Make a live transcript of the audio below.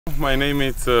my name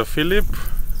is Filip.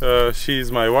 She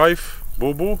is my wife,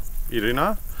 Bubu,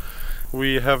 Irina.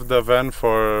 We have the van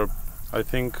for, I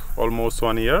think, almost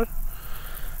 1 year.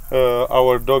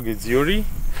 Our dog is Yuri.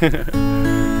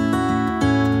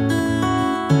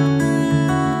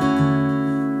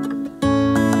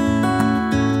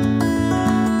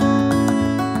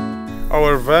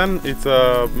 Our van is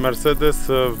a Mercedes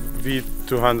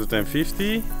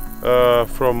V250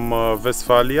 from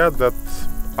Westfalia, that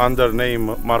under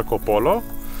name Marco Polo.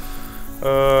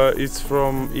 It's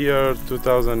from year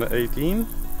 2018.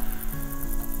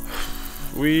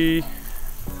 We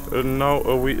know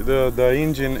the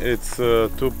engine, it's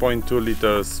 2.2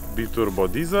 liters biturbo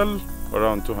diesel,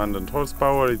 around 200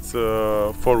 horsepower. It's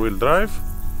four-wheel drive,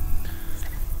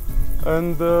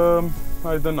 and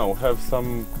I don't know, have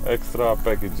some extra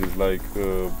packages like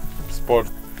sport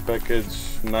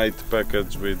package, night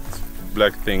package with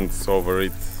black things over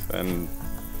it, and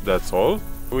that's all.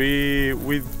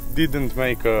 We didn't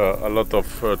make a lot of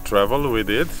travel with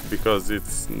it because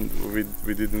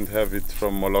we didn't have it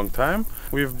from a long time.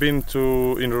 We've been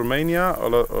in Romania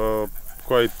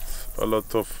quite a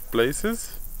lot of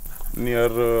places near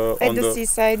at the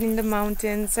seaside, in the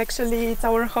mountains. Actually, it's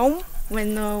our home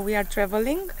when we are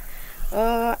traveling,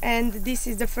 and this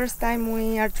is the first time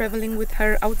we are traveling with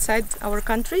her outside our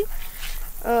country.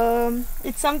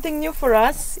 It's something new for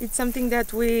us. It's something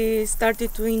that we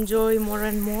started to enjoy more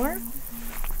and more.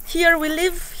 Here we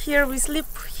live, here we sleep,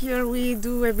 here we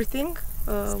do everything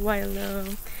while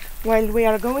we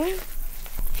are going.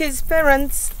 His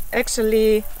parents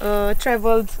actually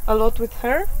traveled a lot with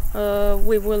her.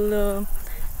 We will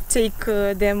take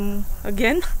them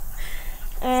again.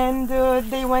 And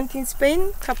they went in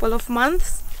Spain a couple of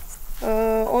months,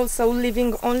 also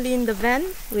living only in the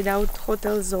van without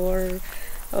hotels or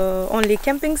only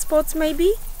camping spots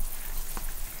maybe.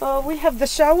 We have the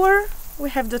shower, we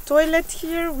have the toilet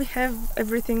here, we have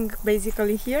everything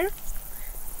basically here.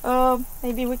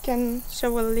 Maybe we can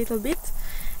show a little bit.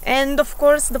 And of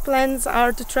course the plans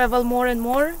are to travel more and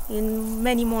more in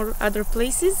many more other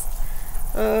places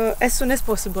as soon as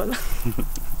possible.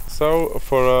 So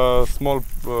for a small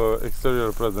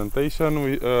exterior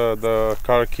presentation, the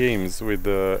car comes with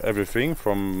everything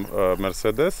from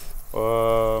Mercedes.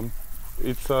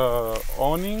 It's a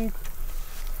awning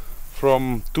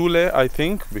from Thule, I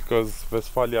think, because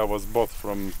Westfalia was bought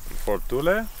for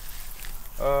Thule.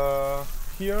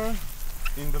 Here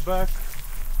in the back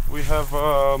we have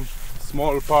a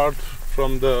small part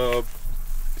from the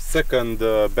second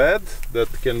bed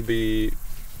that can be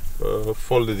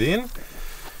folded in.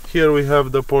 Here we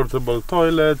have the portable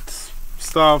toilet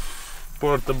stuff,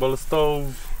 portable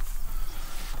stove,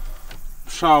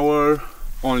 shower,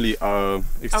 only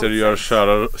exterior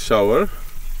shower.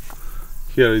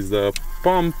 Here is the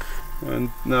pump,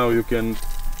 and now you can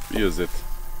use it.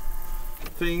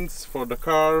 Things for the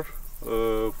car,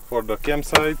 for the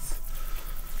campsites.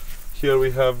 Here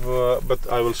we have, but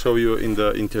I will show you in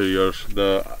the interior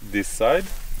this side.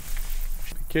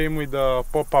 Came with a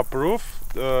pop-up roof.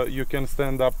 You can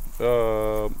stand up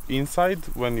inside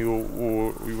when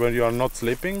you are not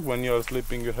sleeping. When you are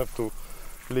sleeping, you have to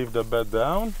leave the bed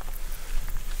down.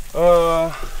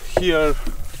 Here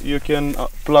you can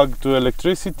plug to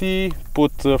electricity,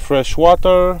 put fresh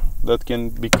water that can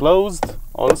be closed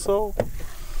also.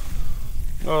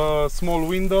 Small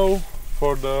window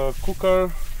for the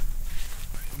cooker.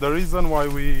 The reason why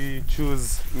we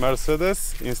choose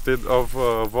Mercedes instead of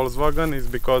Volkswagen is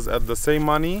because at the same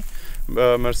money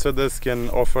Mercedes can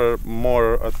offer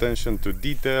more attention to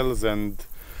details and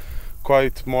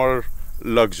quite more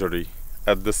luxury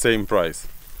at the same price.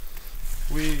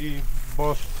 We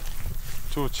bought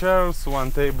 2 chairs,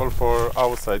 1 table for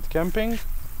outside camping,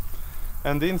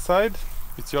 and inside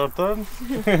it's your turn.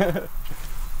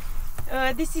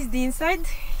 This is the inside.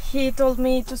 He told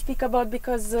me to speak about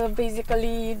because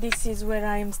basically this is where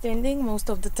I am standing most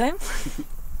of the time.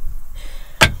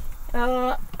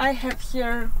 I have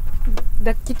here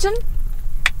the kitchen.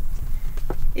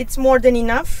 It's more than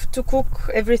enough to cook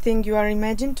everything you are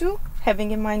imagined to.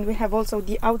 Having in mind we have also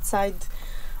the outside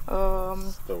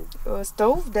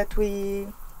stove that we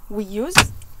use.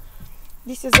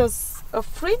 This is a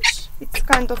fridge. It's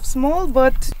kind of small,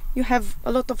 but you have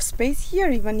a lot of space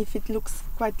here, even if it looks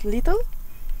quite little.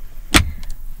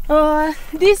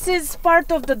 This is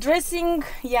part of the dressing.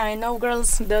 Yeah, I know,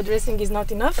 girls, the dressing is not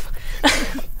enough.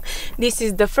 This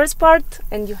is the first part,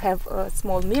 and you have a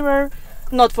small mirror,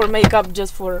 not for makeup,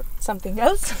 just for something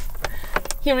else.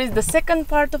 Here is the second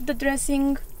part of the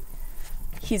dressing,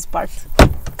 his part.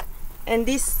 And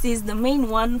this is the main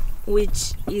one,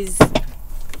 which is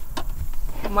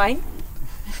mine.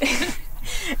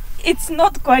 it's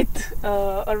not quite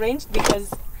arranged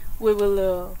because we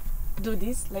will do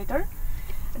this later.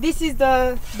 This is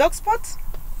the dog spot,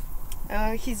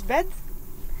 his bed.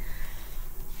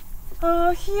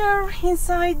 Here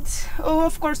inside,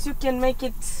 of course you can make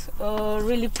it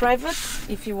really private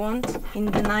if you want in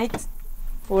the night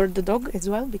for the dog as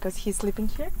well, because he's sleeping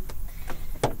here.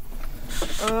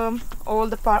 All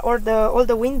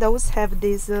the windows have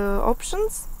these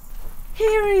options.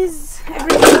 Here is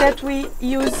everything that we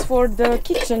use for the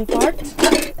kitchen part.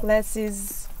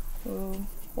 Glasses,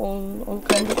 all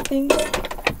kinds of things.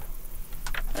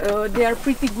 They are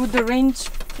pretty good arranged,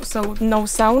 so no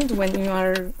sound when you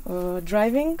are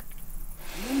driving.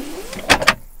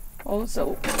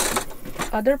 Also,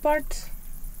 other part.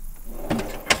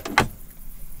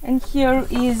 And here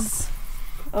is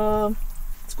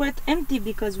it's quite empty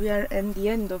because we are at the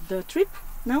end of the trip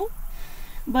now.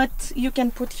 But you can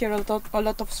put here a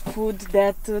lot of food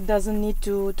that doesn't need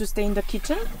to stay in the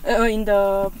kitchen, in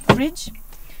the fridge.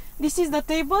 This is the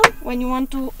table when you want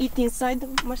to eat inside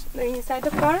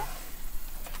the car.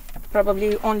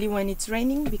 Probably only when it's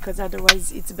raining, because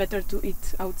otherwise it's better to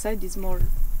eat outside. It's more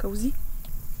cozy.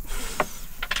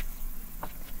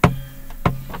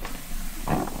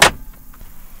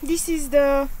 This is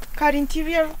the car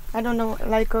interior. I don't know,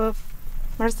 like a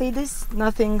Mercedes,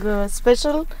 nothing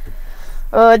special.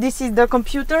 This is the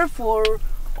computer for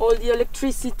all the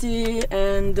electricity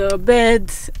and the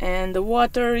bed and the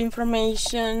water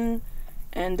information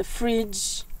and the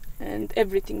fridge and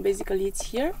everything. Basically it's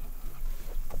here.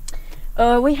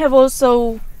 We have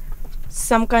also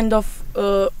some kind of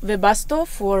Webasto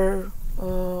for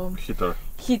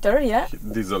heater, yeah.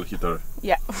 Diesel heater.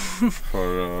 Yeah.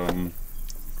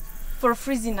 For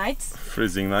freezing nights.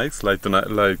 Freezing nights, like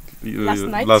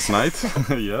last night.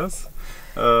 Yes.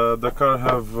 The car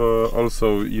have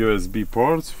also USB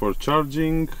ports for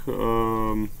charging.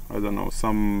 I don't know,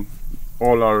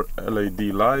 all are LED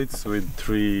lights with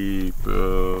three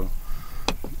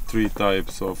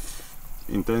types of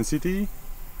intensity.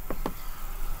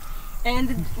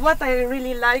 And what I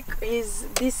really like is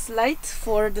this light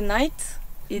for the night.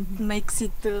 It makes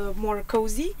it more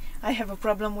cozy. I have a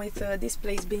problem with this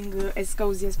place being as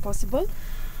cozy as possible.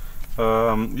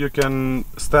 You can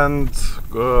stand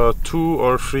 2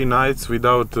 or 3 nights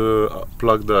without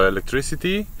plug the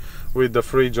electricity, with the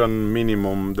fridge on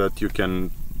minimum that you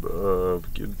can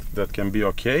that can be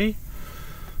okay.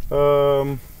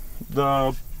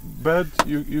 The bed,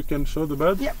 you can show the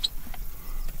bed. Yep.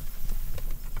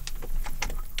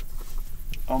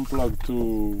 Unplug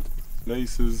 2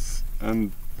 laces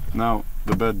and now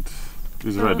the bed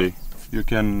is ready. You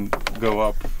can go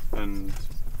up and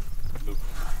look.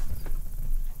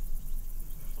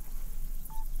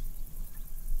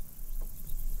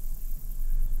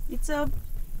 It's a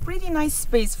pretty nice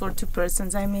space for 2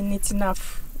 persons. I mean, it's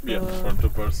enough. Yeah, for 2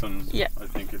 persons, yeah. I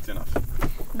think it's enough.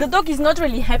 The dog is not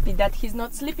really happy that he's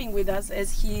not sleeping with us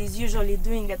as he is usually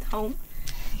doing at home,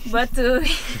 but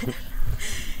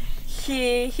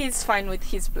he's fine with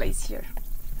his place here.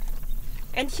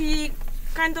 And he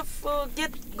kind of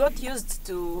got used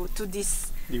to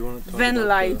this van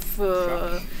life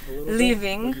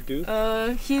living.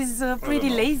 He's pretty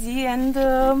lazy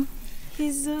and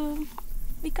he's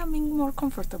becoming more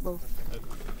comfortable.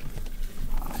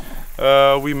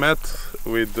 We met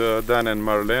with Dan and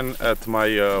Marlene at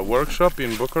my workshop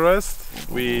in Bucharest.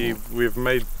 We've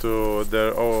made to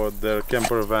their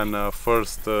camper van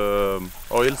first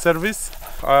oil service.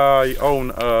 I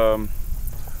own a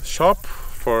shop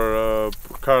for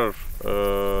car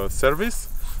service,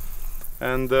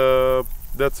 and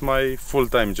that's my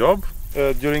full-time job.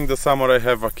 During the summer I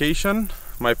have vacation.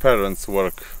 My parents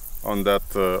work on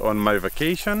that on my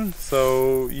vacation.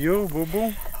 So you, Boo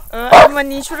Boo? I'm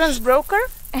an insurance broker,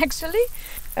 actually,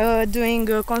 doing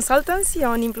consultancy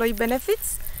on employee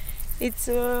benefits. It's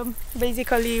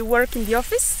basically work in the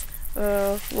office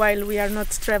while we are not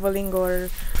traveling, or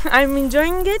I'm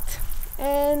enjoying it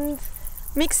and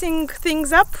mixing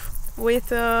things up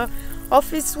with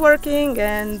office working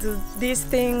and this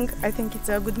thing. I think it's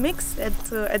a good mix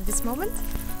at this moment.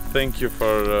 Thank you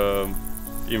for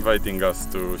inviting us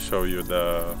to show you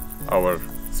our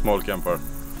small camper.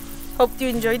 Hope you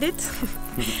enjoyed it.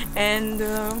 And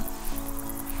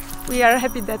we are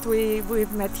happy that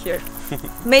we've met here.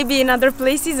 Maybe in other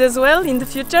places as well in the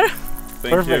future.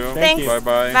 Thank you. Thanks. Bye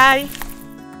bye. Bye.